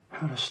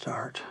how to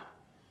start.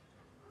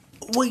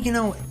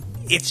 Well,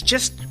 it's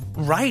just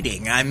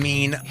writing. I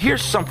mean...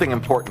 Here's something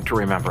important to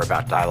remember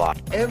about dialogue.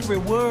 Every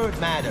word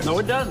matters. No,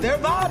 it doesn't. They're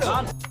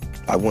vital.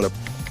 I want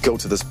to go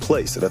to this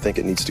place that I think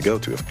it needs to go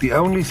to. The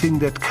only thing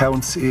that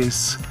counts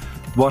is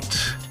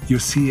what you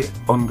see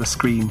on the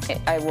screen.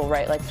 I will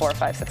write like 4 or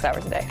 5, 6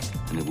 hours a day.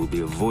 And it will be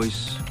a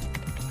voice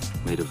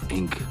made of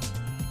ink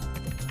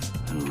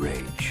and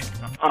rage.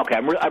 Okay,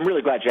 I'm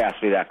really glad you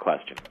asked me that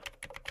question.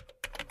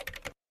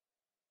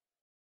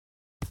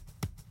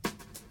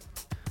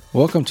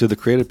 Welcome to the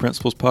Creative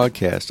Principles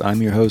Podcast.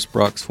 I'm your host,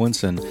 Brock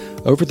Swinson.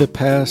 Over the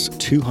past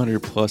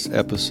 200 plus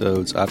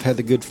episodes, I've had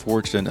the good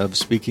fortune of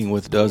speaking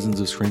with dozens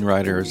of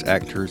screenwriters,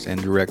 actors,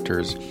 and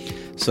directors,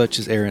 such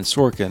as Aaron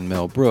Sorkin,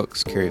 Mel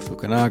Brooks, Cary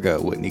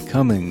Fukunaga, Whitney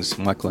Cummings,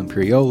 Michael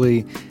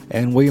Imperioli,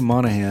 and William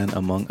Monahan,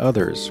 among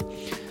others.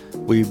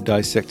 We've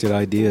dissected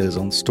ideas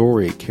on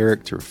story,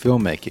 character,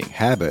 filmmaking,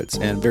 habits,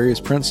 and various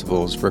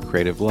principles for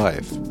creative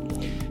life.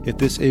 If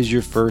this is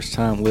your first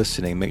time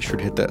listening, make sure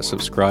to hit that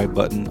subscribe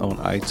button on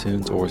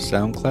iTunes or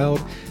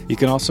SoundCloud. You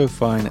can also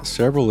find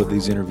several of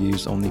these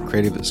interviews on the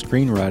Creative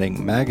Screenwriting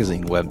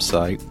Magazine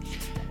website,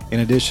 in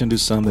addition to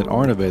some that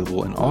aren't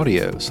available in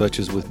audio, such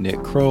as with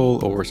Nick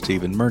Kroll or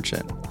Stephen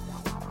Merchant.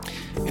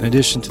 In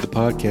addition to the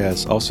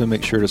podcast, also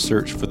make sure to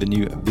search for the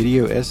new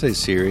video essay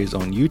series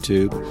on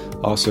YouTube,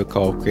 also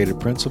called Creative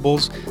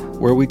Principles,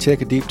 where we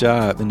take a deep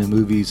dive into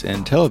movies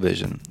and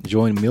television.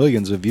 Join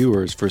millions of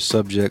viewers for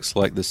subjects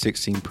like the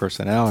 16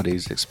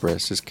 personalities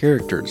expressed as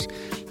characters.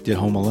 Did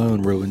Home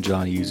Alone ruin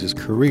John Hughes'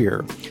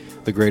 career?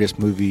 The greatest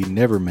movie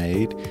never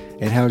made,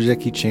 and how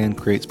Jackie Chan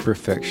creates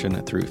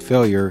perfection through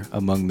failure,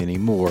 among many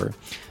more.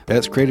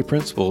 That's Creative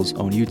Principles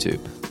on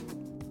YouTube.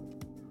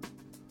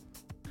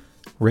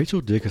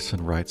 Rachel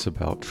Dickinson writes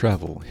about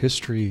travel,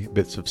 history,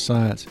 bits of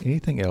science,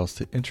 anything else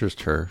that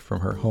interests her from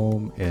her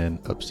home in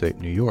upstate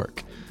New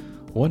York.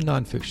 One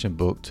nonfiction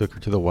book took her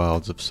to the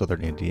wilds of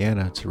southern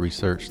Indiana to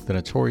research the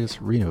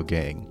notorious Reno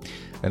Gang,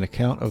 an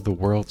account of the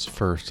world's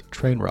first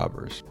train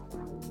robbers.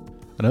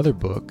 Another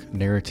book,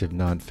 narrative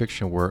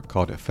nonfiction work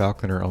called A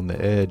Falconer on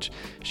the Edge,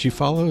 she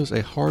follows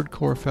a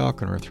hardcore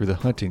falconer through the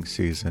hunting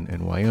season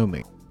in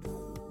Wyoming.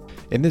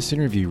 In this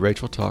interview,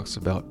 Rachel talks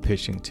about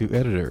pitching to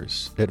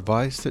editors,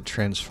 advice that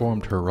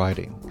transformed her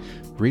writing,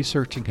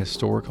 researching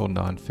historical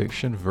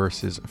nonfiction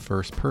versus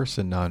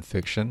first-person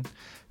nonfiction,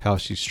 how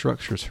she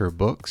structures her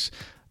books,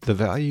 the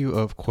value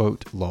of,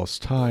 quote,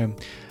 lost time,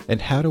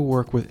 and how to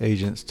work with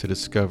agents to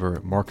discover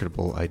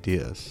marketable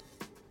ideas.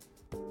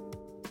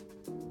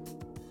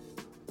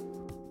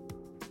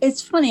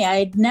 It's funny,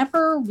 I'd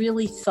never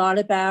really thought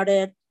about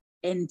it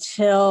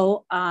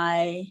until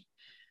I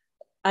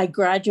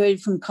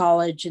graduated from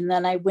college, and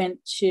then I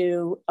went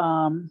to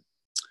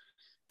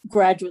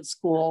graduate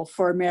school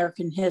for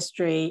American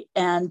history.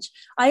 And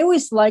I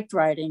always liked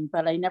writing,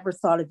 but I never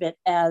thought of it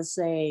as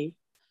a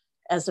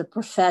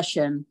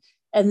profession.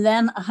 And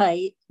then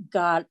I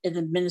got an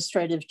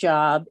administrative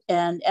job.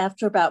 And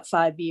after about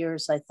 5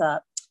 years, I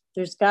thought,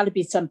 there's got to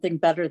be something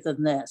better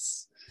than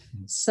this.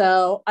 Mm-hmm.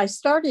 So I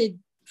started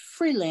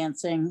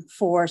freelancing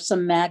for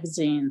some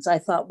magazines. I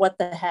thought, what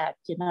the heck,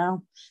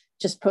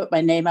 just put my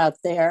name out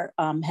there,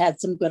 had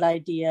some good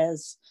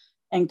ideas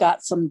and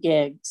got some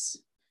gigs.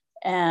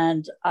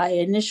 And I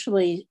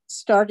initially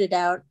started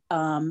out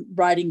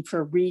writing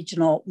for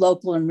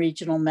local and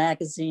regional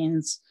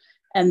magazines,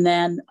 and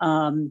then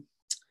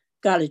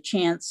got a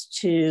chance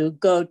to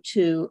go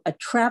to a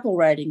travel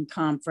writing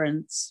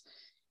conference.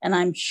 And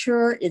I'm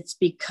sure it's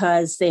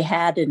because they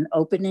had an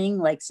opening,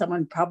 like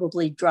someone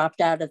probably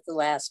dropped out at the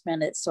last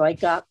minute. So I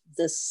got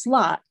this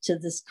slot to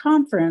this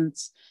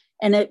conference.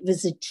 And it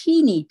was a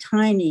teeny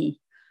tiny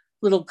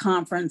little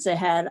conference. It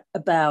had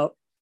about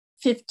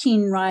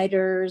 15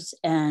 writers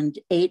and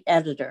 8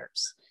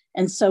 editors.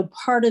 And so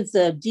part of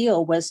the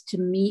deal was to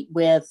meet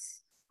with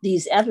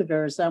these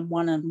editors on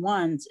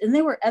one-on-ones. And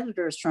they were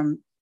editors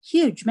from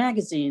huge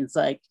magazines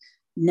like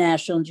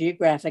National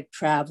Geographic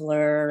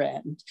Traveler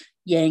and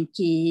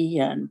Yankee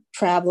and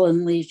Travel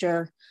and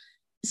Leisure.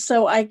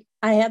 So I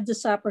had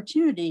this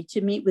opportunity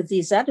to meet with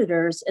these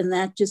editors, and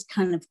that just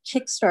kind of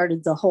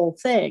kickstarted the whole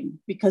thing,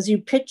 because you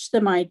pitched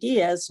them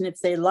ideas, and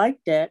if they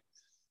liked it,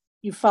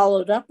 you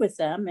followed up with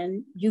them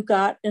and you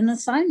got an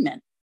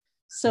assignment.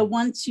 So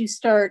once you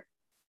start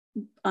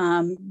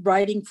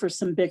writing for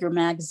some bigger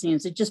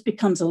magazines, it just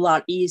becomes a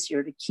lot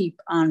easier to keep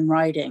on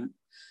writing.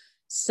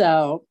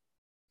 So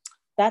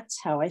that's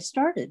how I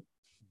started.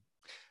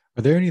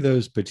 Are there any of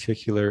those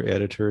particular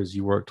editors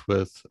you worked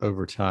with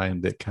over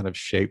time that kind of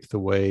shaped the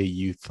way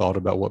you thought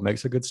about what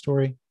makes a good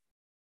story?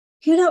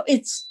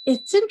 It's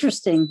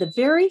interesting. The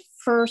very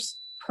first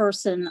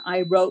person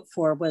I wrote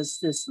for was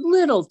this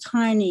little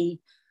tiny,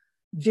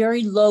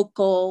 very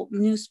local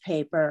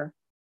newspaper.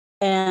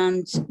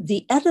 And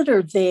the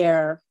editor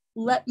there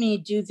let me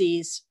do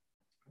these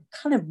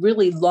kind of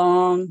really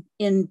long,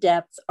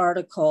 in-depth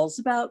articles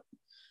about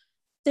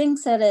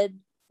things that had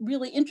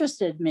really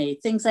interested me,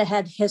 things that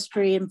had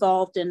history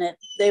involved in it.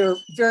 They were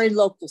very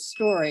local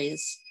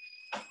stories.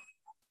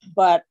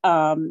 But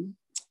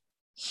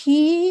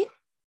he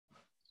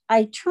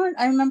I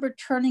remember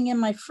turning in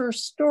my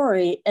first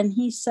story, and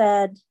he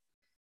said,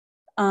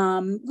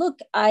 look,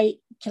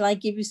 can I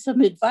give you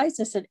some advice?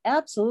 I said,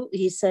 absolutely.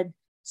 He said,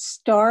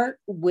 start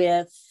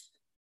with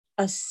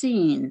a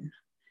scene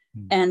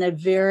and a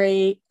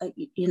very,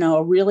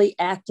 a really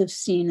active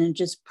scene, and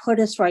just put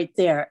us right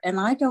there. And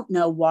I don't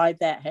know why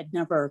that had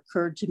never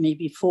occurred to me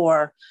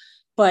before,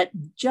 but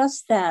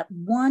just that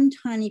one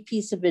tiny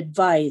piece of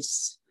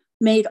advice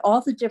made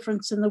all the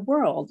difference in the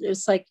world. It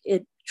was like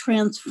it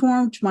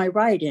transformed my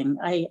writing.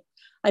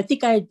 I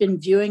think I had been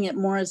viewing it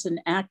more as an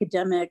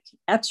academic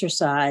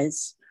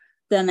exercise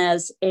than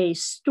as a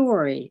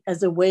story,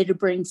 as a way to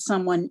bring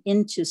someone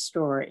into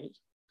story.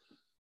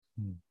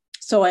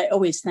 So I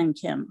always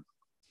thank him.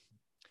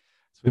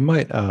 So we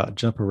might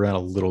jump around a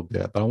little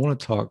bit, but I want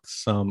to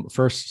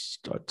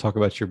talk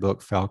about your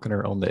book,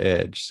 Falconer on the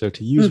Edge. So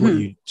to use what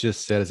you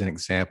just said as an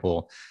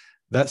example,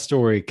 that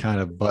story kind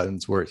of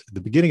buttons where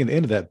the beginning and the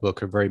end of that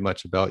book are very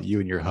much about you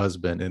and your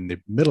husband, and the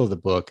middle of the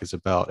book is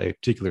about a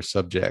particular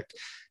subject.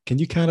 Can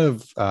you kind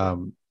of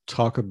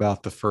talk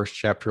about the first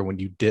chapter when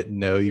you didn't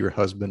know your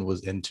husband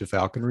was into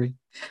falconry?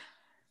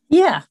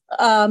 Yeah.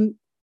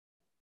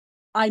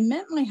 I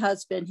met my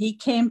husband. He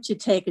came to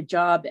take a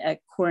job at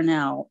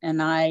Cornell,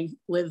 and I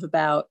live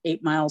about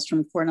 8 miles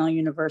from Cornell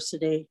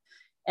University.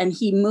 And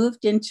he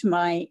moved into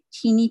my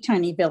teeny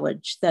tiny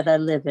village that I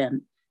live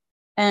in.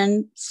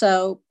 And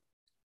so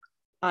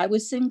I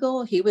was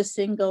single, he was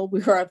single,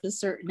 we were of a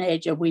certain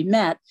age, and we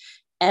met,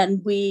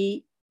 and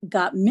we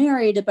got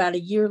married about a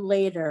year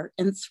later.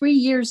 And 3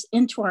 years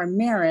into our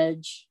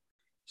marriage,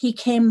 he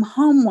came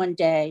home one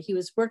day. He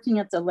was working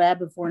at the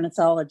Lab of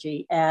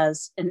Ornithology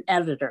as an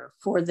editor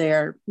for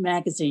their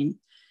magazine.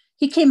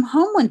 He came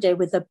home one day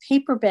with a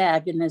paper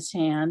bag in his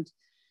hand,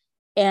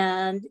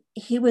 and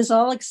he was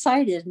all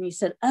excited. And he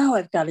said, oh,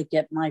 I've got to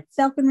get my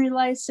falconry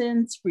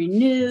license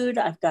renewed.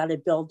 I've got to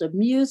build a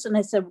muse. And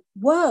I said,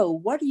 whoa,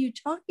 what are you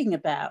talking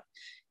about?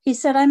 He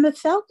said, I'm a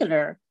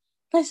falconer.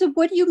 I said,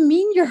 what do you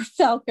mean you're a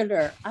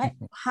falconer?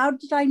 How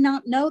did I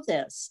not know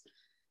this?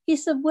 He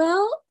said,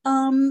 well,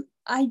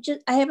 I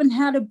haven't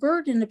had a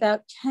bird in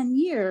about 10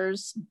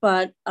 years,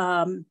 but,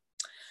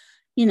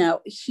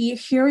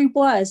 here he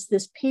was,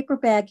 this paper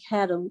bag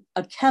had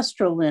a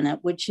kestrel in it,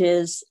 which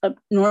is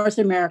North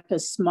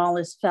America's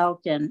smallest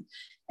falcon.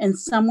 And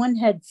someone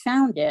had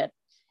found it,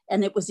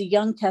 and it was a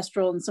young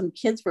kestrel, and some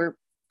kids were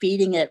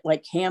feeding it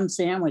like ham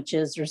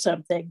sandwiches or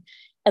something.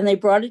 And they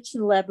brought it to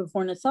the Lab of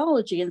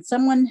Ornithology, and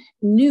someone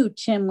knew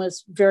Tim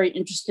was very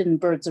interested in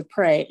birds of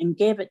prey and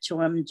gave it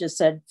to him and just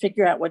said,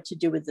 figure out what to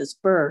do with this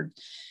bird.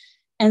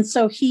 And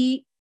so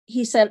he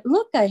said,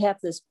 look, I have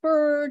this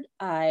bird.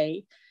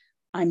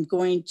 I'm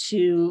going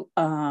to,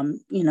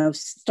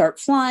 start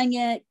flying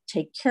it,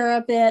 take care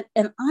of it.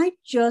 And I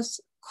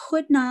just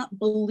could not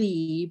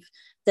believe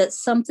that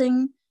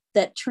something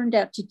that turned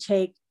out to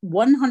take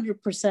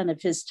 100%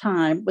 of his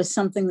time was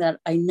something that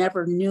I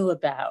never knew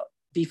about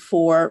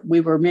before we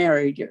were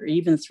married, or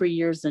even 3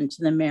 years into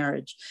the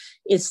marriage.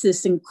 It's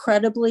this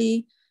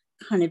incredibly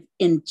kind of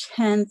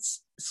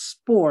intense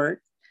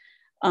sport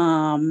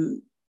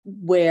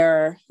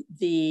where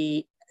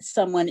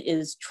someone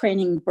is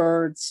training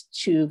birds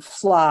to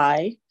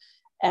fly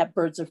at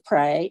birds of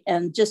prey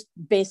and just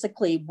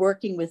basically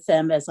working with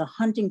them as a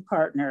hunting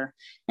partner.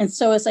 And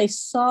so as I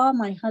saw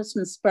my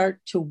husband start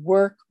to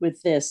work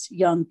with this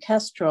young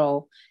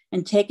kestrel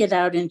and take it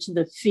out into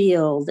the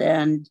field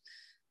and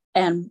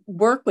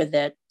work with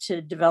it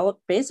to develop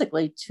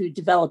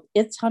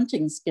its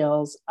hunting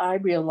skills, I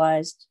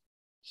realized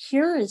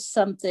here's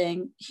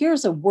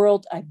a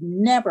world I've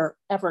never,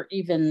 ever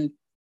even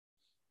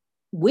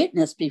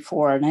witnessed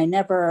before. And I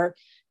never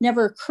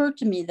occurred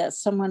to me that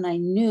someone I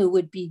knew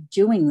would be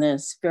doing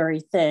this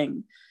very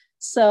thing.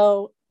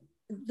 So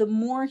the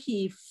more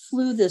he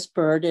flew this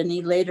bird, and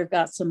he later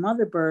got some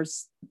other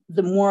birds,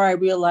 the more I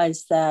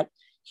realized that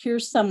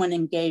here's someone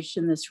engaged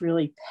in this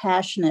really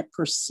passionate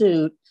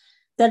pursuit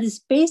that is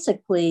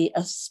basically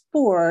a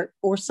sport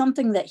or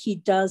something that he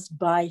does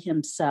by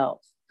himself.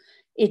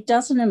 It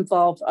doesn't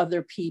involve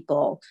other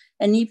people.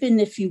 And even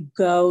if you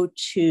go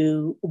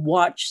to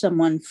watch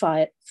someone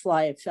fly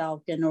a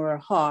falcon or a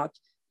hawk,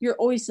 you're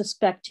always a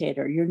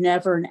spectator. You're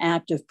never an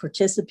active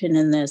participant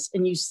in this.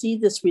 And you see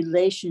this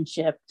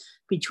relationship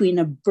between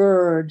a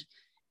bird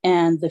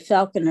and the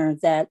falconer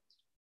that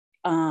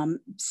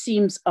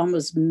seems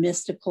almost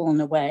mystical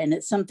in a way. And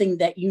it's something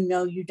that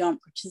you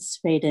don't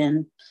participate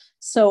in.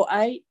 So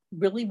I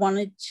really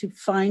wanted to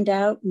find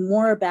out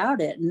more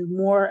about it and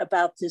more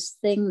about this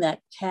thing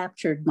that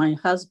captured my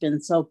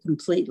husband so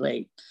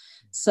completely.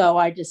 So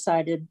I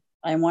decided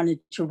I wanted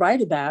to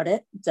write about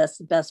it. That's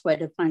the best way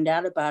to find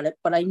out about it.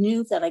 But I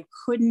knew that I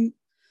couldn't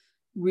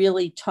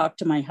really talk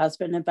to my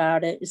husband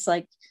about it.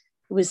 It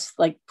was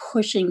like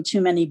pushing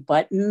too many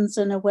buttons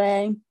in a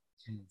way.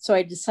 So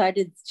I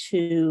decided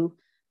to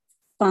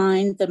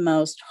find the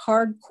most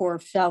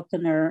hardcore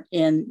falconer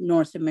in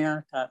North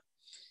America.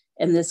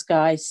 And this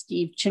guy,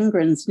 Steve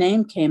Chingren's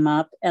name came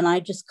up, and I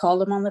just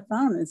called him on the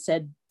phone and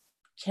said,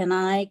 can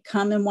I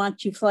come and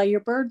watch you fly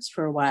your birds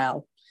for a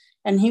while?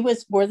 And he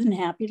was more than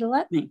happy to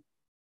let me.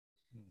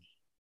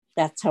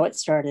 That's how it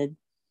started.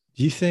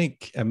 Do you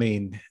think, I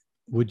mean,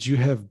 would you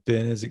have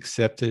been as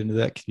accepted into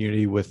that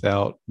community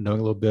without knowing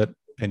a little bit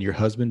and your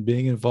husband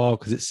being involved?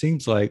 Because it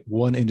seems like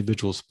one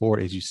individual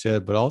sport, as you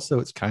said, but also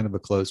it's kind of a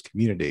closed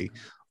community.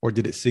 Or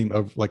did it seem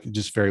like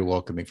just very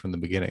welcoming from the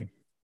beginning?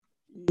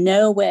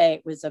 No way.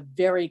 It was a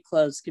very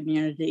close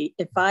community.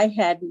 If I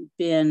hadn't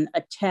been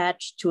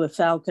attached to a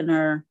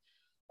falconer,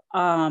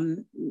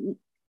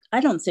 I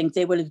don't think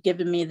they would have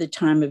given me the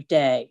time of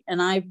day.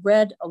 And I've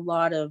read a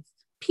lot of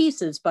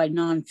pieces by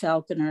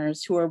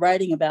non-falconers who are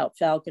writing about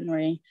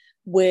falconry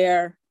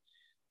where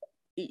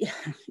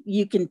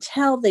you can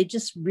tell they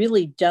just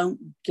really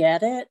don't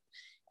get it.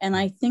 And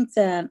I think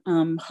that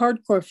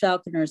hardcore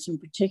falconers in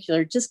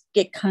particular just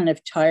get kind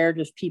of tired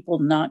of people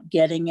not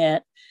getting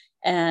it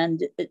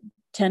and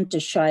tend to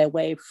shy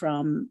away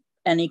from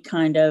any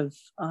kind of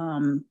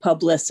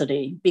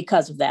publicity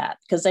because of that.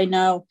 Because they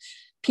know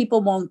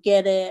people won't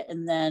get it,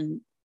 and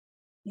then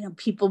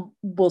people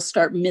will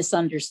start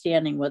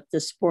misunderstanding what the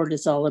sport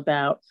is all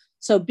about.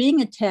 So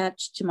being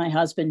attached to my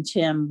husband,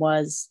 Tim,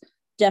 was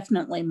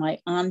definitely my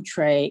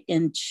entree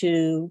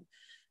into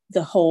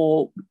the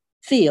whole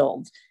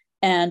field.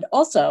 And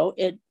also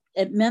it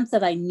meant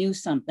that I knew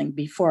something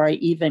before I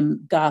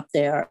even got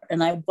there.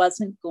 And I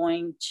wasn't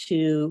going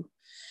to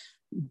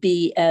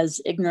be as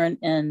ignorant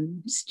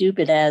and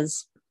stupid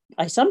as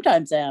I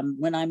sometimes am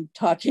when I'm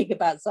talking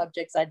about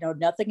subjects I know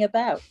nothing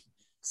about.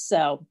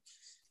 So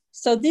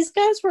these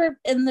guys were,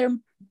 and they're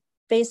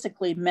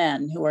basically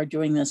men who are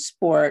doing this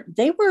sport.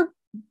 They were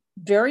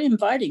very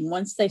inviting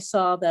once they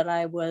saw that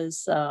I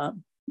was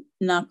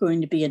not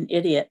going to be an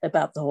idiot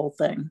about the whole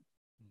thing.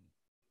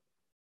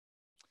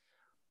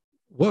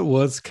 What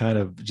was kind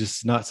of,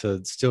 just not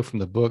to steal from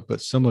the book,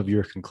 but some of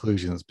your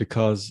conclusions,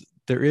 because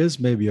there is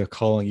maybe a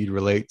calling you'd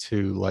relate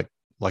to,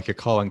 like a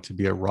calling to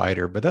be a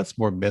writer, but that's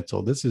more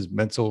mental. This is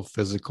mental,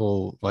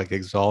 physical, like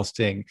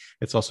exhausting.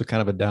 It's also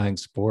kind of a dying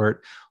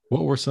sport.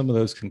 What were some of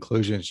those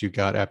conclusions you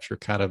got after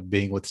kind of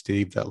being with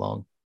Steve that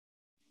long?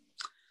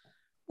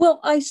 Well,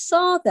 I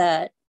saw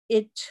that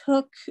it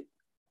took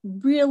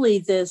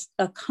really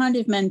a kind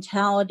of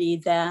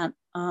mentality that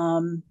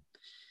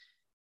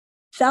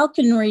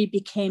falconry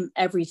became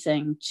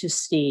everything to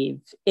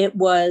Steve.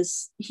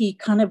 He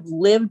kind of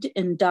lived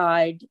and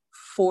died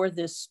for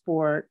this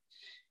sport,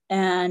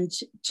 and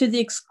to the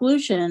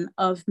exclusion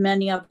of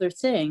many other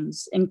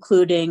things,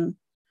 including,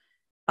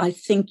 I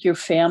think, your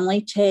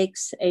family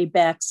takes a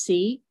back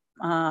seat.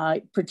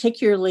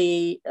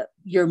 Particularly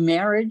your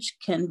marriage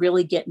can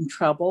really get in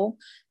trouble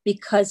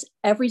because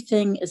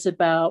everything is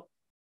about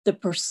the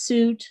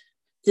pursuit,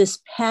 this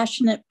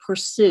passionate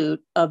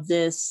pursuit of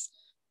this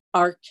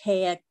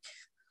archaic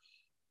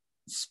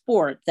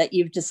sport that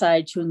you've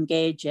decided to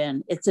engage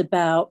in. It's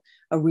about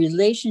a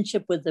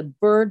relationship with a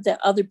bird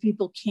that other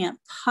people can't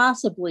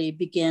possibly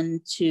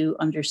begin to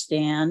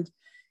understand.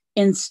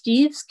 In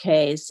Steve's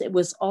case, it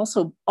was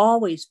also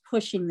always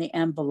pushing the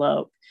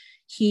envelope.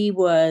 He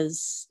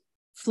was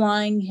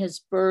flying his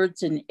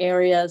birds in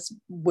areas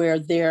where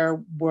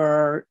there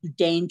were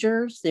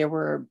dangers. There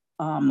were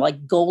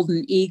like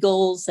golden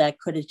eagles that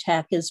could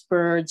attack his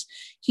birds.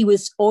 He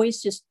was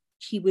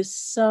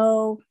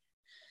so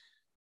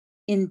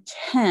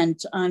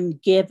intent on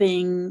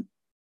getting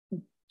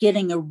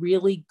a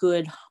really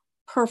good,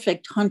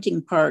 perfect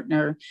hunting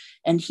partner.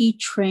 And he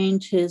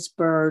trained his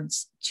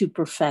birds to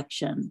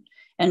perfection.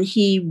 And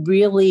he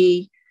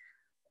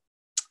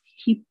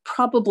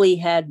probably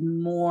had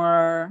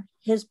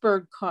his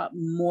bird caught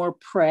more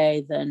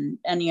prey than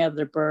any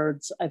other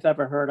birds I've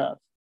ever heard of.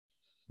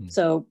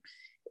 So,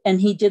 and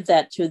he did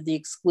that to the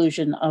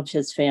exclusion of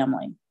his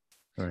family.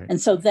 Right.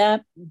 And so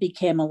that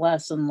became a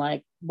lesson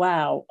like,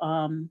 wow,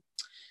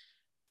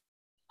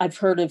 I've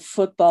heard of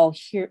football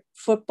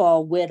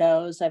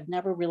widows. I've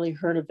never really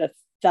heard of a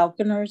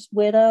falconer's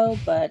widow,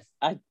 but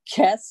I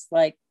guess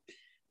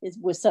it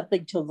was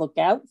something to look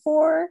out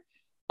for.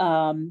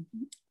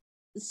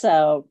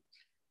 So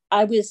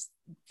I was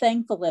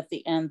thankful at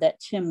the end that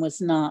Tim was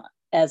not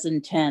as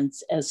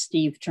intense as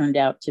Steve turned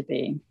out to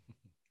be.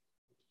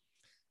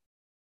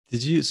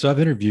 So I've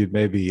interviewed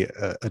maybe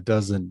a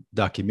dozen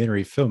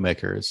documentary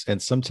filmmakers,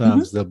 and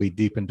sometimes they'll be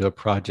deep into a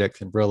project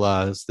and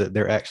realize that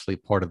they're actually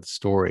part of the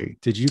story.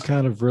 Did you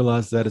kind of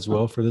realize that as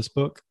well for this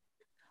book?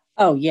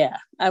 Oh, yeah.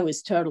 I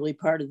was totally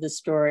part of the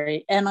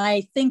story. And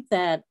I think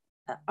that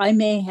I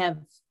may have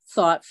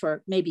thought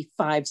for maybe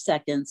 5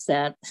 seconds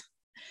that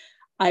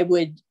I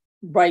would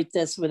write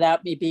this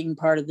without me being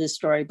part of this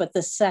story. But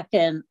the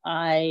second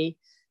I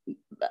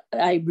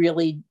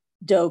really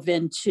dove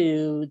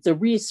into the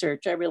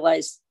research, I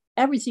realized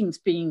everything's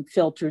being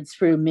filtered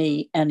through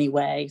me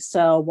anyway.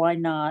 So why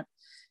not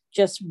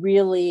just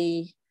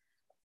really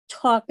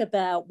talk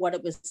about what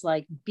it was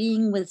like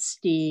being with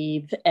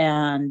Steve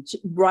and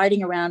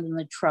riding around in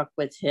the truck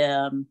with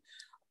him,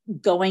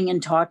 going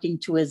and talking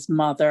to his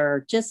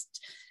mother.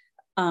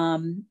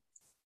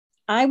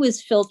 I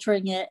was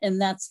filtering it,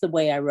 and that's the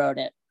way I wrote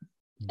it.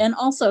 And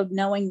also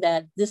knowing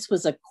that this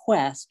was a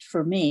quest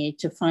for me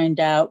to find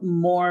out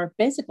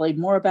basically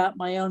more about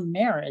my own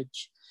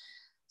marriage.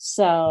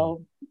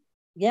 So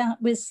yeah, it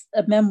was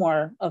a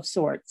memoir of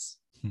sorts.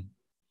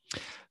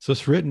 So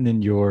it's written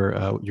in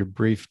your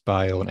brief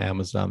bio on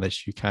Amazon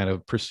that you kind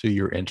of pursue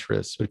your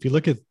interests. But if you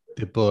look at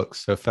the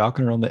books, so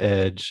Falconer on the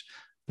Edge,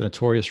 The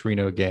Notorious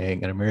Reno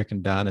Gang, and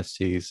American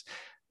Dynasties,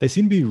 they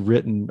seem to be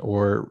written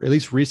or at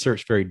least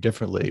researched very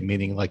differently,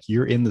 meaning like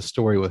you're in the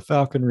story with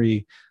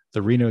falconry.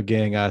 The Reno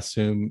Gang, I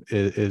assume,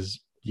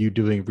 is you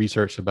doing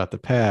research about the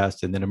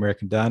past, and then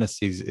American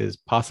Dynasties is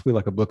possibly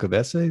like a book of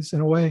essays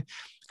in a way.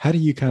 How do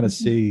you kind of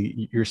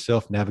see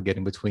yourself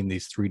navigating between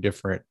these three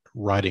different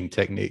writing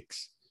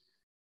techniques?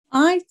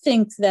 I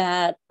think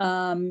that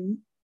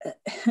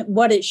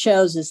what it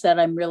shows is that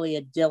I'm really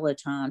a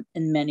dilettante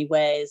in many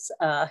ways,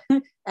 a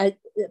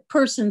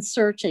person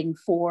searching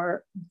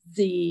for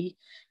the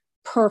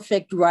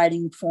perfect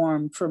writing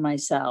form for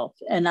myself.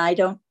 And I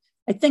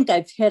think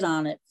I've hit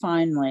on it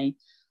finally.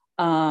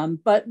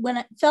 But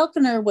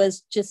Falconer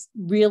was just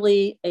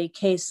really a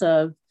case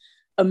of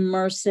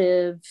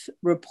immersive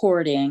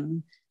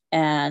reporting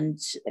and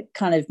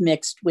kind of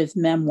mixed with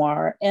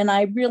memoir. And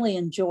I really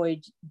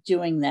enjoyed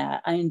doing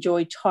that. I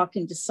enjoyed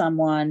talking to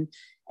someone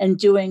and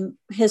doing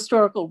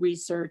historical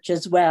research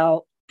as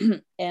well,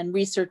 and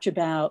research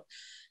about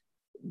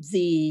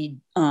the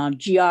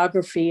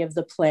geography of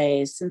the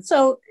place. And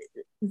so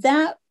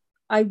that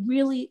I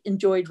really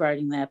enjoyed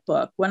writing that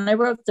book. When I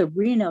wrote The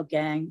Reno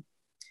Gang,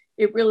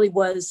 it really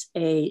was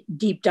a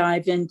deep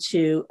dive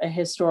into a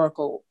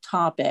historical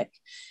topic.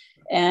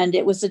 And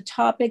it was a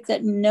topic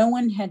that no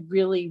one had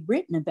really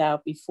written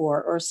about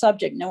before, or a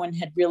subject no one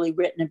had really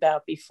written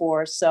about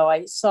before. So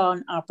I saw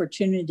an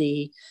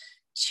opportunity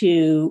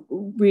to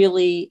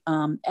really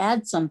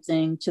add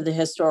something to the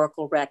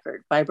historical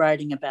record by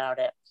writing about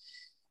it.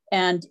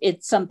 And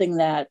it's something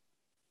that,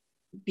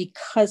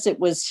 because it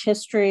was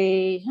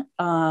history,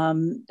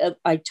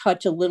 I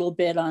touch a little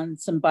bit on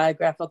some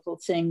biographical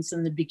things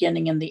in the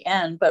beginning and the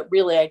end, but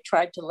really I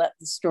tried to let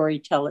the story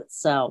tell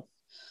itself.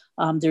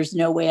 There's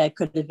no way I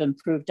could have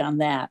improved on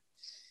that.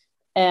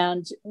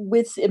 And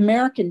with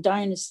American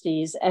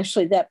Dynasties,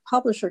 actually that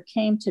publisher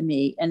came to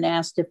me and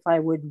asked if I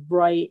would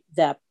write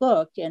that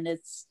book. And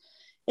it's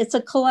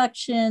a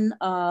collection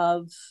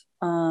of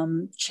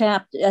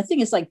chapters. I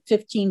think it's like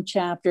 15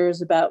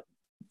 chapters about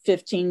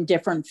 15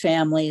 different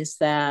families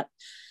that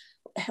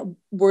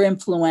were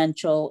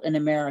influential in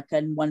America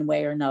in one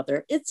way or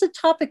another. It's a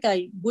topic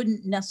I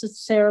wouldn't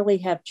necessarily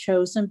have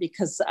chosen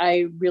because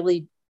I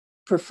really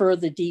prefer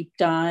the deep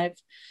dive.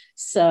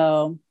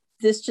 So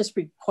this just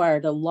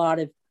required a lot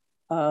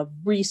of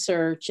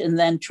research and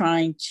then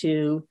trying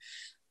to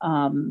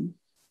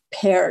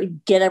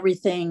get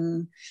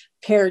everything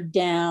pared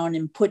down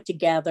and put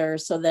together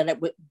so that it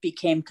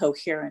became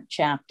coherent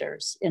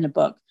chapters in a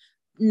book.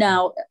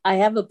 Now, I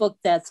have a book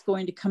that's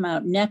going to come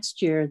out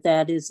next year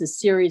that is a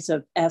series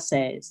of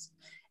essays,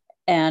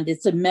 and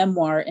it's a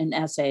memoir in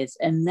essays.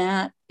 And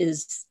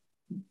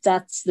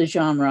that's the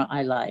genre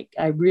I like.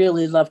 I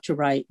really love to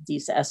write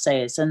these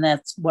essays, and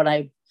that's what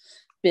I've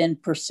been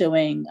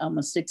pursuing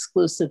almost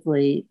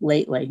exclusively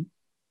lately.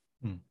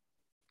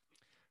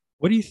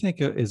 What do you think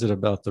is it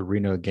about the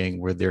Reno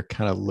Gang where they're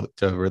kind of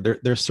looked over?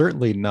 They're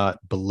certainly not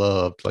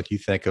beloved like you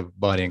think of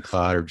Bonnie and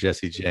Clyde or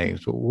Jesse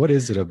James, but what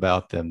is it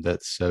about them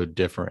that's so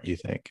different, you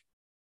think?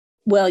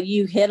 Well,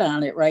 you hit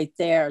on it right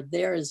there.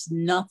 There is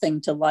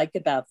nothing to like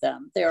about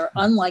them. They're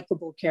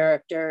unlikable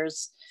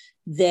characters.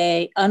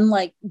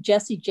 Unlike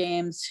Jesse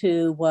James,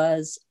 who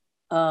was,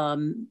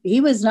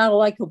 he was not a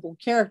likable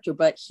character,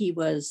 but he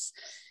was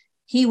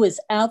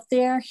out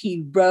there.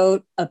 He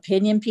wrote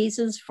opinion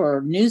pieces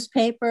for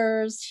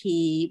newspapers.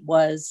 He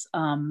was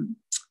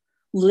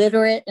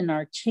literate and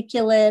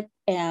articulate,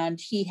 and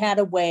he had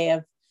a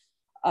way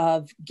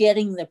of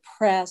getting the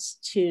press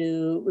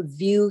to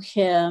view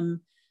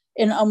him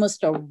in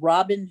almost a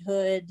Robin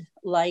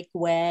Hood-like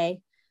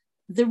way.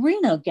 The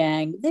Reno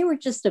Gang, they were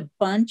just a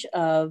bunch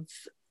of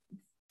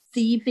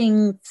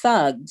thieving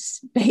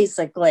thugs,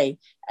 basically,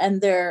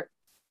 and their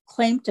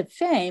claim to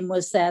fame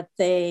was that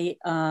they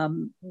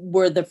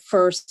were the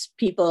first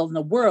people in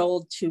the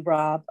world to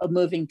rob a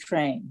moving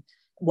train.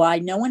 Why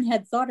no one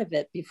had thought of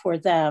it before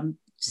them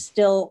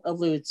still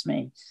eludes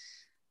me.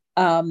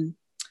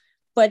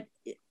 But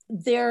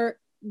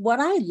what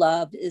I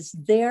loved is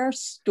their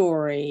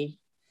story,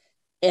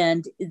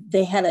 and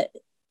they had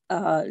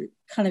a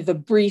kind of a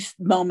brief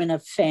moment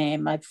of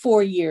fame, like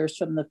 4 years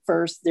from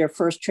their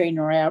first train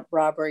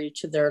robbery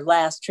to their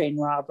last train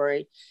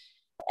robbery.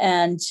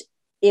 And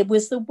it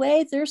was the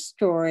way their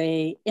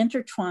story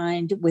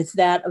intertwined with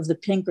that of the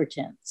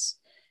Pinkertons.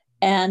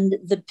 And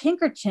the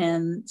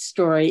Pinkerton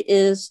story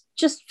is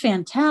just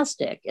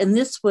fantastic. And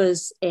this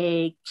was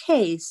a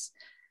case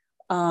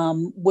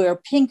where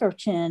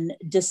Pinkerton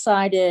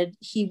decided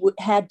he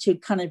had to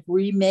kind of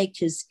remake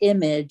his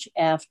image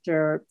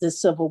after the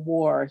Civil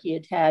War.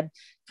 He had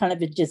kind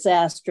of a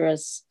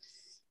disastrous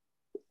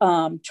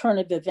turn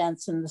of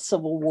events in the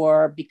Civil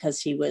War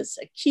because he was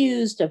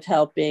accused of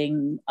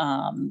helping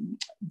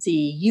the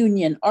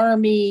Union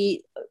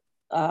Army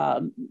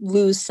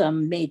lose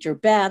some major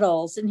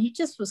battles. And he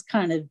just was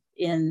kind of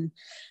in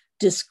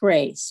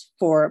disgrace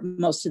for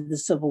most of the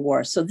Civil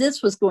War. So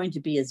this was going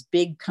to be his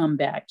big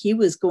comeback. He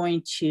was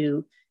going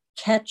to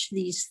catch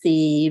these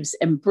thieves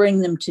and bring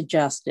them to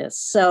justice.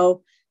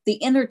 So the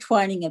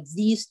intertwining of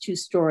these two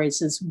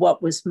stories is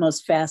what was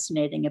most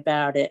fascinating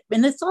about it.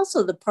 And it's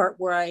also the part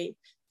where I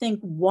think,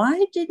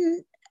 why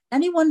didn't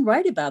anyone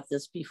write about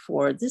this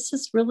before? This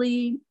is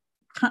really,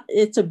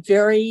 it's a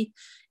very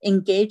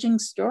engaging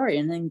story,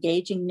 an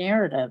engaging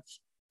narrative.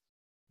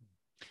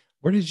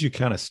 Where did you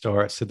kind of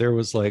start? So there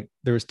was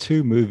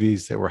two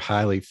movies that were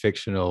highly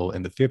fictional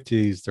in the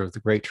 50s. There was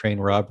The Great Train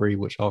Robbery,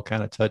 which I'll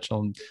kind of touch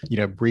on,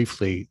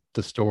 briefly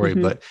the story.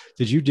 Mm-hmm. But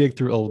did you dig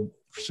through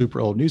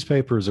super old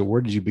newspapers, or where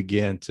did you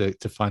begin to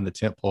find the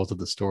tentpoles of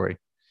the story?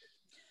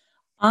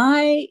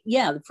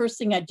 The first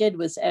thing I did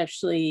was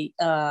actually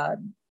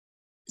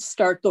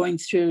start going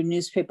through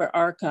newspaper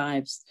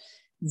archives.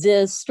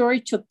 The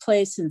story took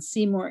place in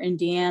Seymour,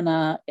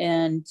 Indiana,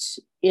 and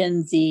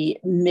in the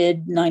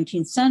mid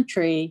 19th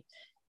century.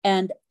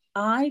 And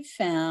I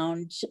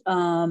found,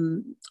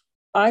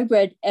 I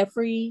read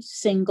every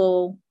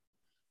single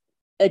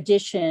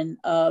edition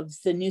of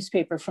the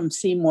newspaper from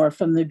Seymour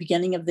from the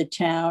beginning of the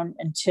town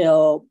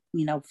until,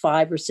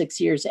 5 or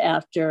 6 years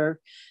after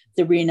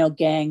the Reno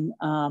gang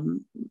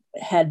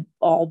had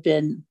all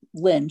been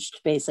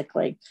lynched,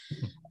 basically.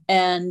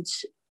 And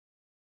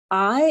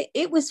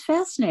it was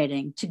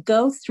fascinating to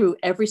go through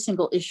every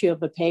single issue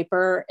of a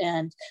paper.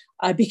 And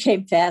I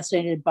became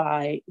fascinated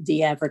by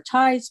the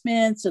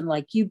advertisements, and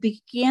you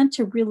began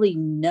to really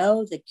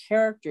know the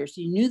characters.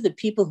 You knew the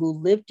people who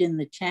lived in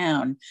the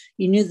town.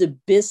 You knew the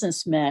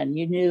businessmen.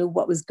 You knew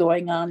what was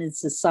going on in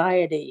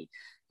society.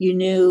 You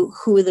knew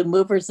who the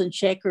movers and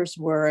shakers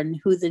were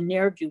and who the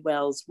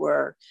ne'er-do-wells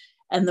were.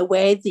 And the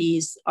way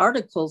these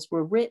articles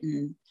were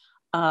written,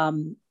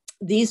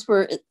 these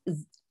were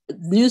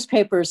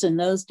newspapers in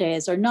those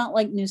days are not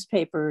like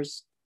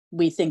newspapers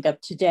we think of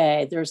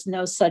today. There's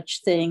no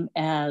such thing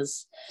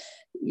as,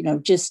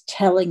 just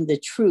telling the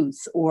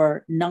truth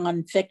or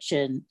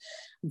nonfiction.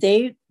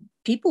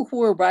 People who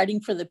were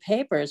writing for the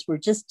papers were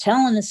just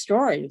telling a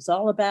story. It was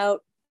all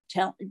about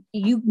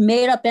you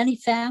made up any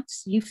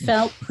facts you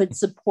felt could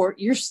support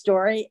your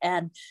story.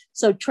 And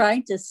so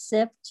trying to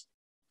sift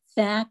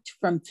fact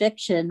from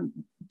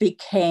fiction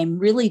became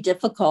really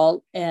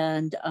difficult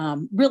and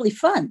really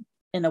fun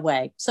in a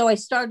way. So I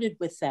started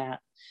with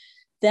that.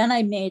 Then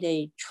I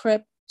made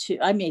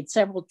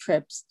several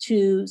trips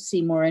to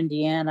Seymour,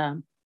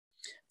 Indiana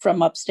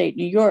from upstate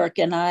New York.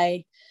 And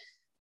I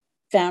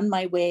found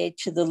my way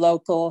to the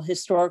local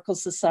historical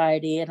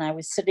society. And I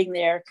was sitting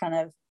there kind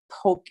of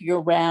poking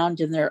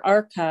around in their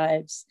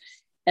archives.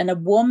 And a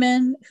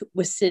woman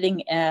was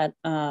sitting at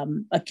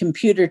a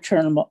computer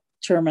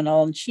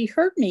terminal, and she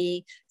heard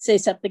me say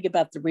something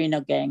about the Reno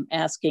gang,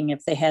 asking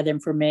if they had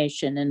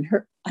information. And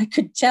I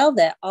could tell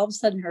that all of a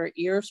sudden her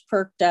ears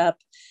perked up.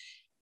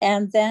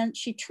 And then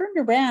she turned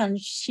around,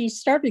 she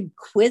started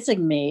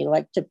quizzing me,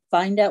 to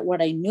find out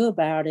what I knew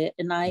about it.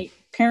 And I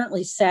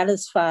apparently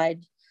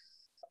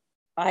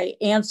I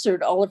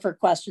answered all of her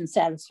questions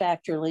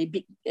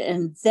satisfactorily.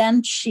 And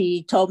then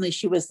she told me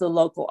she was the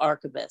local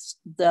archivist,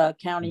 the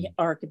county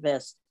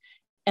archivist.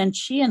 And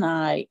she and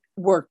I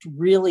worked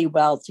really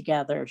well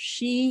together.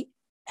 She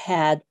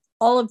had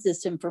all of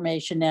this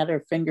information at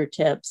her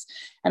fingertips.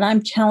 And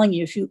I'm telling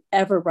you, if you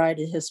ever write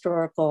a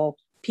historical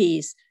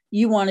piece,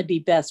 you want to be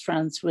best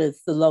friends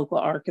with the local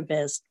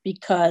archivist,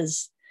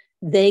 because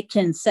they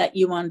can set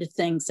you onto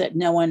things that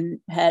no one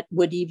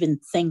would even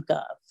think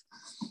of.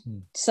 Mm-hmm.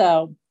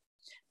 So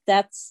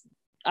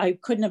I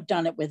couldn't have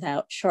done it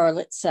without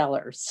Charlotte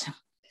Sellers,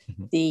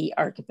 the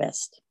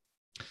archivist.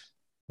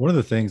 One of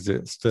the things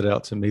that stood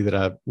out to me that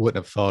I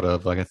wouldn't have thought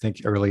of, I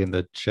think early in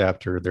the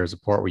chapter, there's a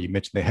part where you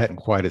mentioned they hadn't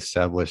quite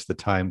established the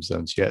time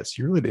zones yet. So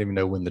you really didn't even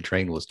know when the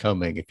train was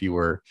coming if you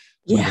were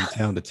moving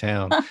town to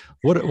town.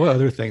 What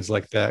other things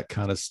like that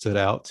kind of stood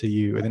out to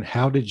you? And then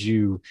how did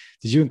you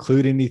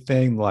include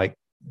anything like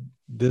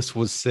this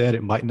was said,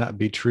 it might not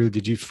be true?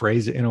 Did you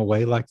phrase it in a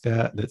way like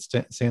that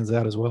stands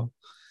out as well?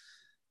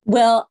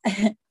 Well,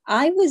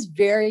 I was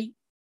very,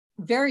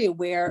 very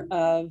aware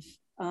of,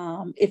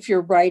 if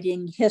you're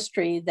writing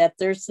history, that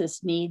there's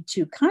this need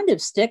to kind of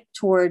stick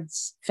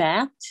towards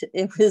fact.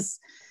 It was,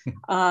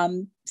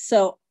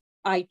 so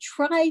I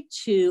tried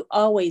to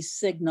always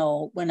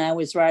signal when I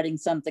was writing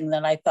something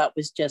that I thought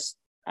was just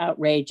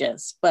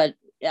outrageous, but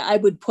I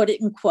would put it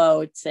in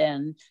quotes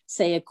and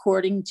say,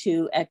 according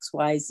to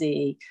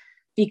XYZ,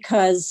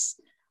 because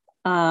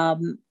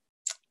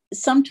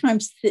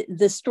sometimes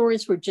the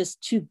stories were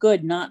just too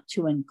good not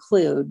to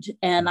include.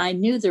 And I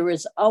knew there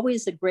was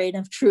always a grain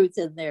of truth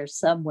in there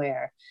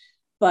somewhere.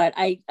 but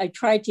I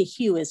tried to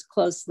hew as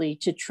closely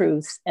to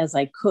truth as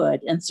I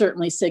could, and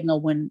certainly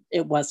signal when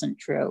it wasn't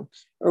true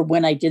or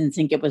when I didn't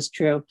think it was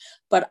true.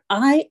 But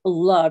I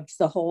loved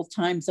the whole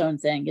time zone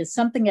thing. It's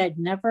something I'd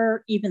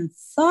never even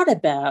thought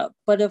about.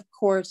 But of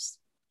course,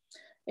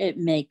 it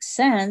makes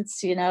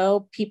sense. You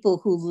know,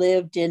 people who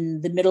lived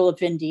in the middle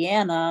of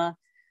Indiana,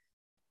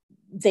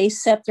 they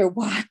set their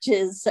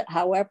watches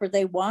however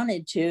they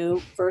wanted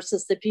to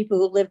versus the people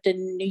who lived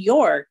in New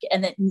York.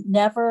 And it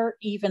never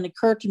even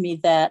occurred to me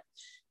that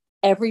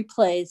every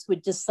place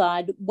would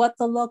decide what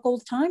the local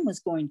time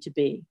was going to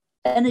be.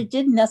 And it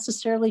didn't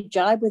necessarily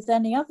jibe with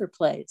any other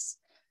place.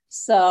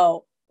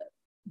 So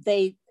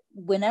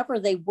whenever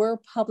they were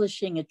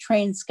publishing a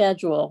train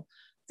schedule,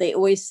 they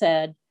always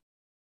said,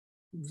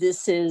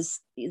 this is,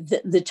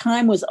 the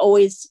time was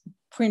always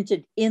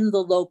printed in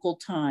the local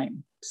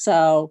time.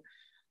 So,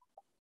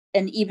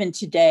 and even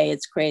today,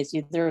 it's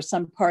crazy. There are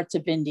some parts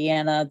of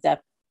Indiana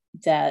that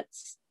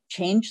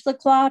change the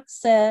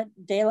clocks at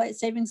daylight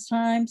savings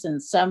times,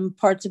 and some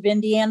parts of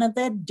Indiana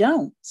that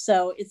don't.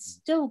 So it's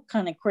still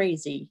kind of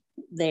crazy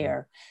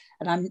there.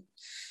 And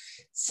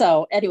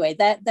so anyway,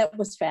 that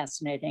was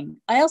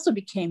fascinating. I also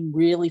became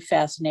really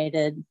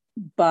fascinated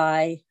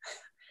by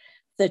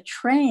the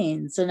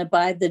trains and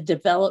by the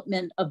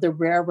development of the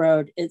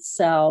railroad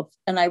itself.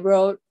 And I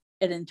wrote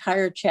an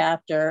entire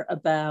chapter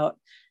about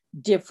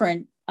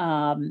different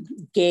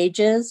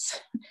gauges,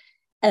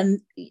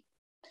 and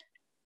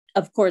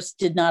of course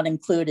did not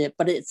include it,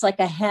 but it's like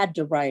I had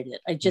to write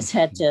it. I just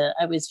had to.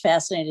 I was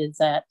fascinated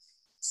that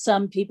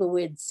some people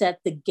would set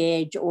the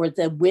gauge or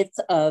the width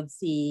of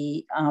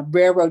the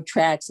railroad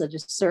tracks at a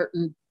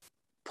certain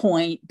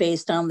point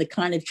based on the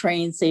kind of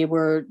trains they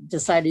were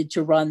decided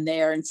to run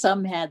there. And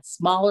some had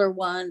smaller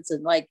ones,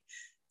 and like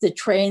the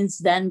trains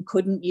then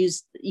couldn't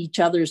use each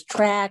other's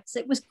tracks.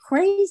 It was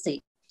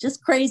crazy,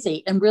 just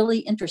crazy and really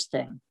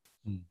interesting.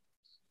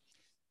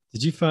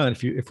 Did you find,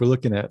 if we're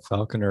looking at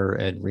Falconer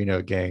and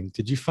Reno Gang,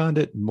 did you find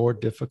it more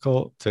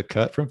difficult to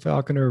cut from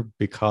Falconer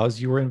because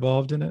you were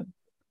involved in it?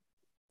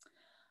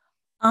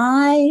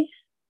 I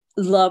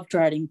loved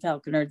writing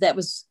Falconer. That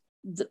was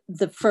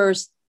the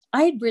first.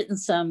 I had written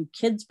some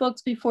kids'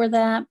 books before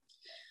that,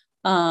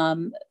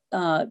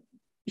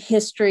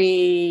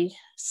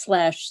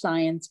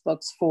 history/science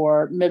books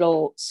for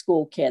middle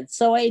school kids.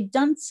 So I had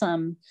done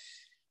some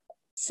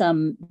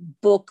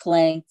book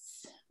length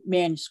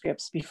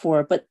manuscripts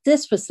before, but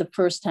this was the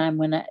first time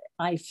when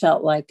I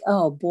felt like,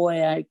 oh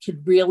boy, I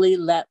could really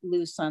let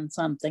loose on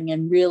something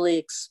and really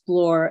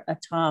explore a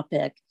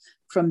topic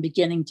from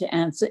beginning to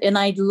end. And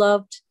I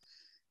loved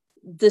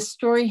the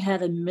story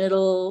had a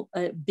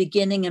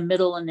beginning, a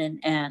middle, and an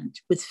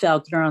end with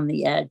Falconer on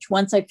the edge.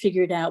 Once I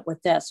figured out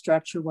what that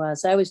structure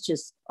was, I was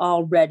just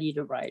all ready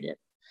to write it.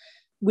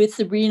 With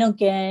the Reno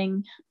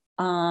Gang,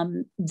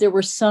 there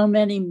were so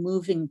many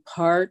moving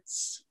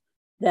parts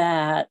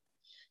that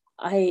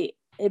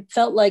it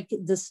felt like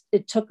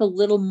it took a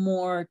little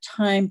more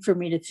time for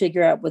me to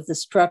figure out what the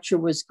structure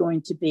was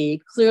going to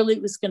be. Clearly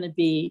it was going to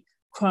be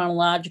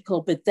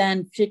chronological, but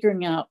then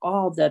figuring out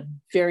all the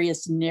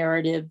various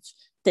narrative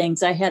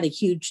things. I had a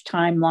huge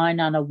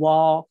timeline on a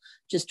wall,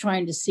 just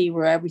trying to see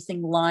where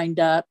everything lined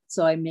up.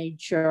 So I made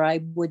sure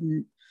I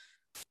wouldn't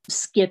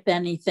skip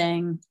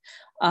anything.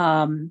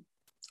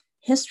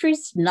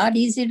 History's not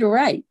easy to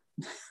write.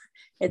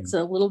 It's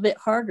a little bit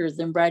harder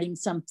than writing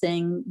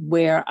something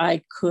where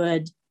I'm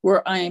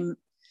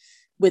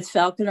with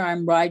Falconer,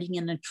 I'm riding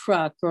in a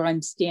truck or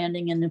I'm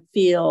standing in the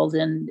field,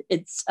 and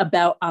it's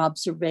about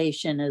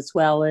observation as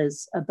well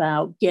as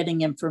about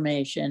getting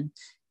information.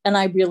 And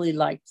I really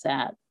liked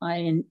that.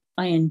 I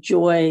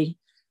enjoyed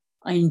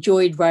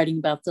writing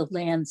about the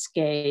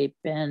landscape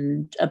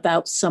and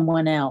about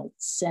someone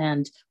else.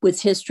 And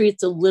with history,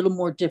 it's a little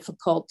more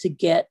difficult to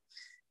get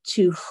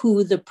to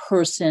who the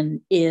person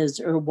is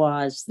or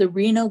was. The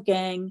Reno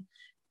Gang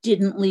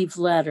didn't leave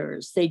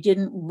letters. They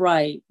didn't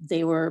write.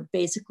 They were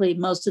basically,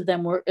 most of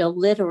them were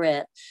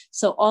illiterate.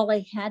 So all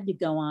I had to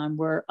go on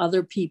were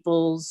other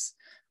people's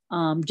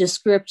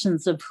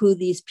descriptions of who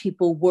these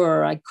people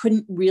were. I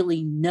couldn't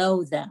really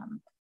know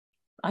them.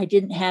 I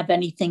didn't have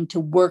anything to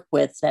work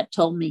with that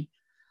told me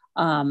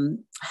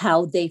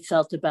how they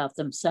felt about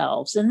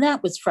themselves. And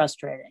that was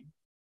frustrating.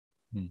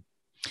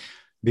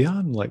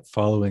 Beyond like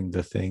following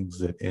the things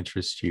that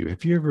interest you,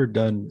 have you ever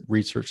done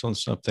research on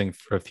something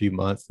for a few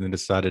months and then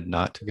decided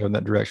not to go in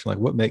that direction? Like,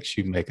 what makes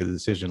you make a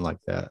decision like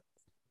that?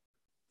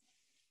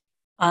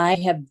 I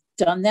have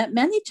done that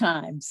many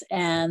times.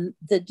 And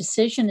the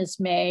decision is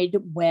made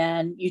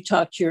when you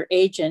talk to your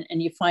agent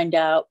and you find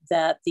out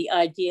that the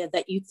idea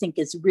that you think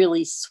is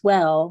really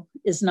swell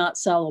is not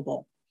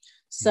sellable.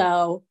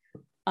 So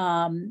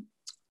I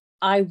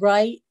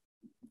write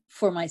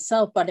for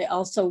myself, but I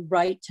also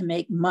write to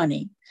make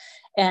money.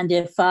 And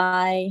there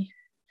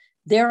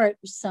are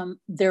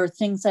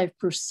things I've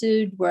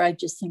pursued where I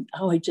just think,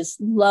 oh, I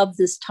just love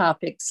this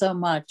topic so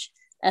much.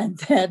 And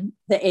then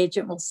the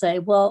agent will say,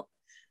 well,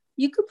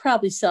 you could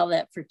probably sell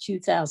that for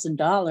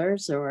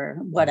 $2,000 or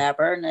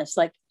whatever. And it's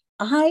like,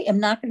 I am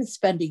not going to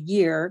spend a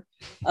year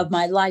of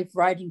my life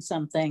writing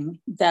something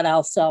that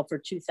I'll sell for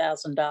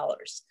 $2,000.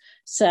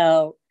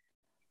 So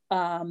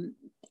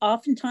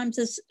oftentimes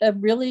this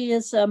really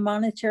is a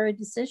monetary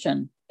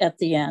decision at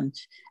the end.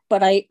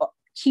 But I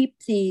keep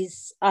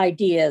these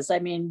ideas. I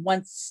mean,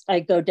 once I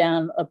go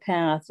down a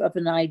path of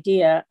an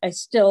idea,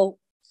 it's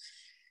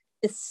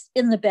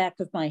in the back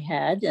of my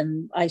head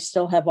and I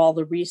still have all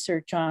the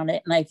research on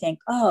it. And I think,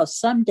 oh,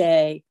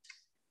 someday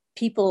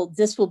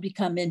this will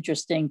become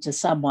interesting to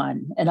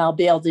someone and I'll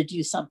be able to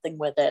do something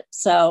with it.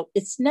 So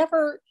it's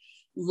never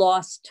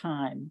lost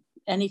time.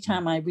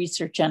 Anytime I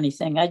research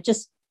anything,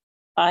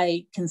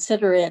 I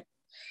consider it,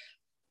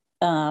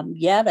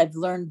 yet I've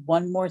learned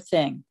one more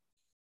thing,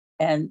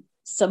 and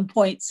some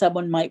point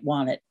someone might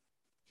want it.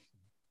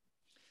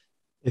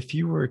 If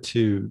you were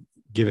to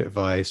give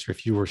advice, or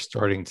if you were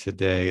starting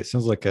today, it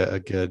sounds like a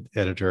good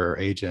editor or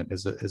agent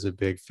is a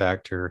big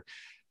factor.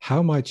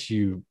 How might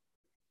you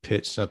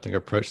pitch something,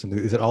 approach something?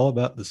 Is it all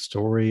about the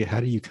story?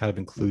 How do you kind of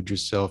include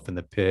yourself in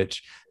the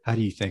pitch? How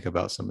do you think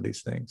about some of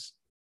these things?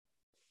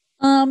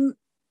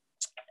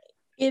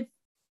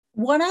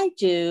 What I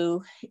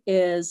do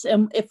is,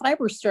 if I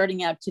were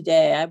starting out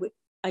today,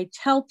 I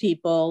tell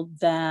people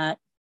that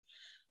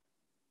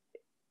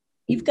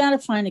you've got to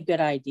find a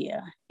good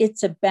idea.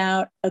 It's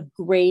about a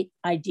great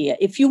idea.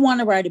 If you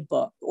want to write a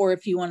book, or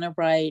if you want to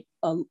write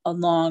a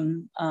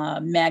long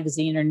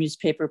magazine or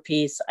newspaper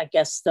piece, I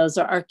guess those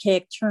are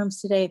archaic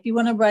terms today. If you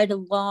want to write a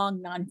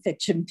long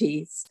nonfiction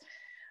piece,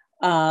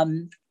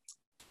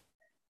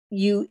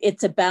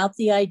 it's about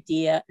the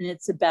idea, and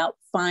it's about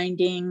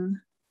finding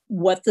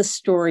what the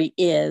story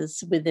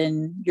is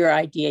within your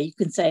idea. You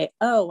can say,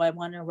 oh, I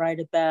want to write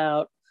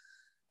about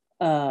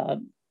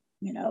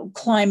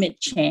climate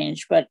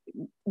change, but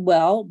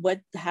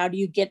how do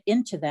you get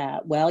into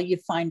that? Well, you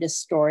find a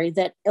story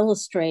that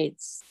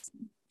illustrates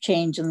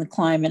change in the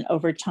climate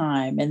over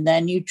time. And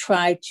then you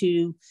try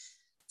to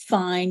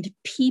find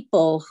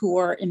people who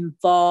are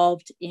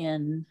involved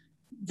in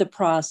the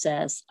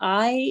process.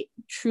 I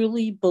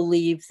truly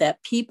believe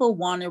that people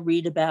want to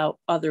read about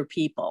other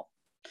people.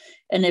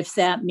 And if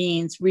that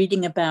means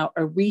reading about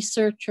a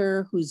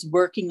researcher who's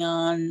working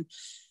on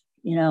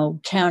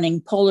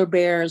counting polar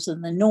bears in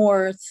the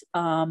north,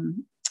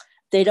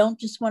 they don't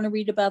just want to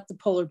read about the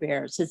polar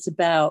bears.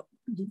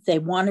 They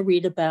want to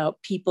read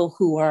about people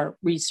who are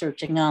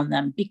researching on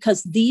them,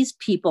 because these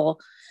people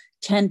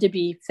tend to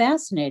be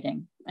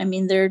fascinating. I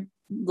mean, they're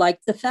like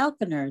the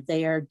falconer.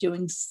 They are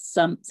doing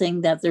something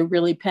that they're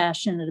really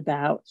passionate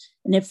about.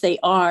 And if they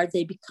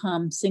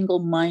become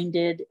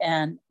single-minded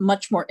and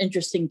much more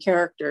interesting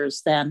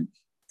characters than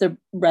the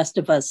rest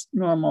of us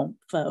normal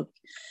folk.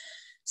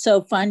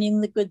 So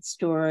finding the good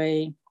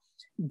story,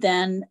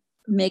 then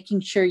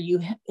making sure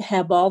you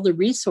have all the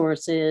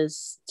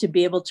resources to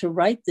be able to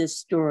write this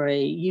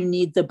story. You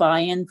need the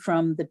buy-in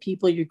from the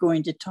people you're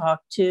going to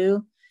talk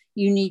to.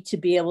 You need to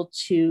be able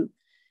to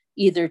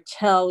either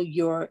tell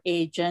your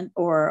agent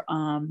or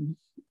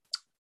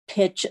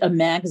pitch a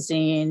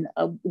magazine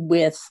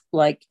with,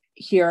 like,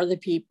 here are the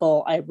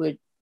people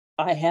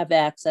I have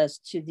access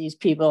to these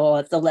people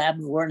at the Lab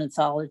of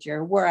Ornithology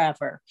or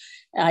wherever.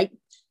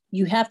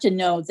 You have to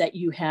know that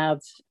you have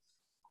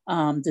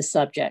the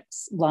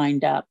subjects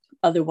lined up.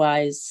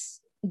 Otherwise,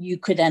 you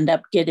could end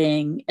up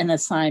getting an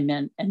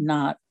assignment and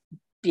not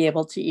be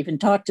able to even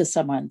talk to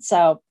someone.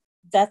 So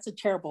that's a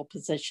terrible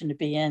position to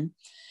be in.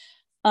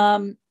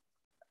 When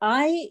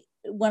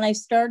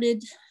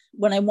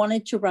I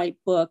wanted to write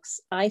books,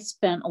 I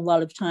spent a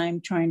lot of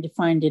time trying to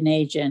find an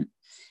agent.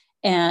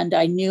 And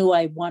I knew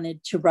I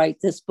wanted to write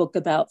this book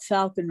about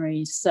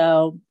falconry.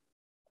 So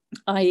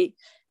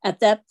at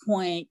that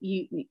point,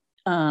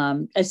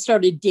 I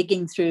started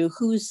digging through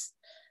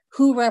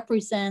who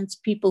represents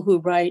people who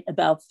write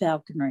about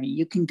falconry.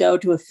 You can go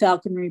to a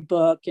falconry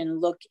book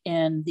and look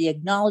in the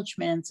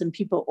acknowledgments, and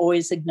people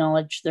always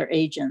acknowledge their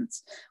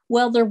agents.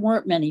 Well, there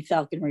weren't many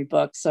falconry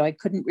books, so I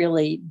couldn't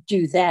really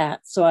do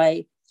that. So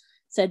I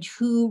said,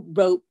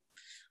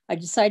 I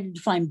decided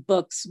to find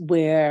books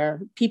where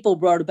people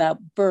wrote about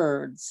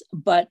birds,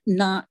 but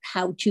not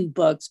how-to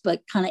books,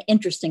 but kind of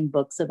interesting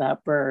books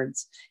about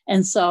birds,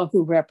 and saw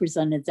who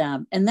represented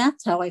them. And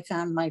that's how I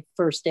found my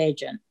first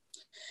agent,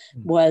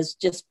 was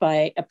just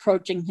by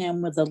approaching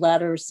him with a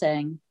letter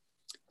saying,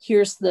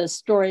 here's the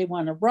story I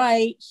want to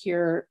write,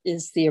 here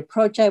is the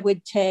approach I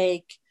would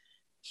take,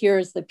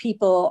 here's the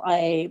people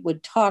I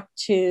would talk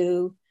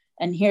to,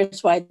 and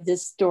here's why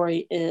this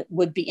story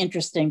would be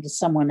interesting to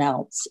someone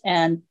else.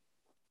 And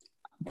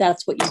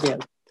that's what you do.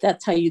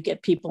 That's how you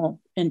get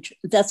people,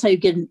 that's how you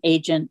get an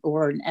agent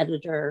or an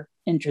editor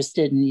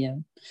interested in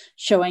you,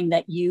 showing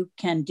that you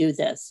can do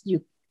this.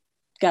 You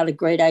got a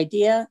great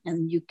idea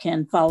and you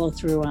can follow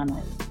through on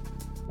it.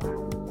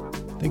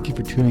 Thank you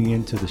for tuning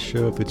in to the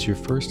show. If it's your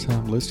first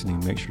time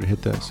listening, make sure to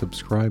hit that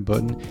subscribe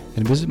button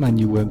and visit my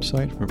new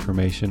website for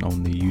information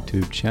on the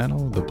YouTube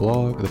channel, the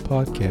blog, the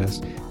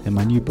podcast, and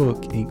my new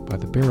book, Ink by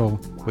the Barrel,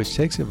 which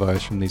takes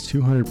advice from these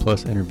 200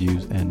 plus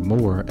interviews and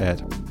more at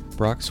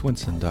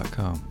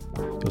brockswinson.com.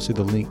 You'll see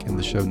the link in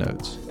the show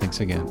notes. Thanks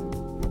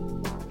again.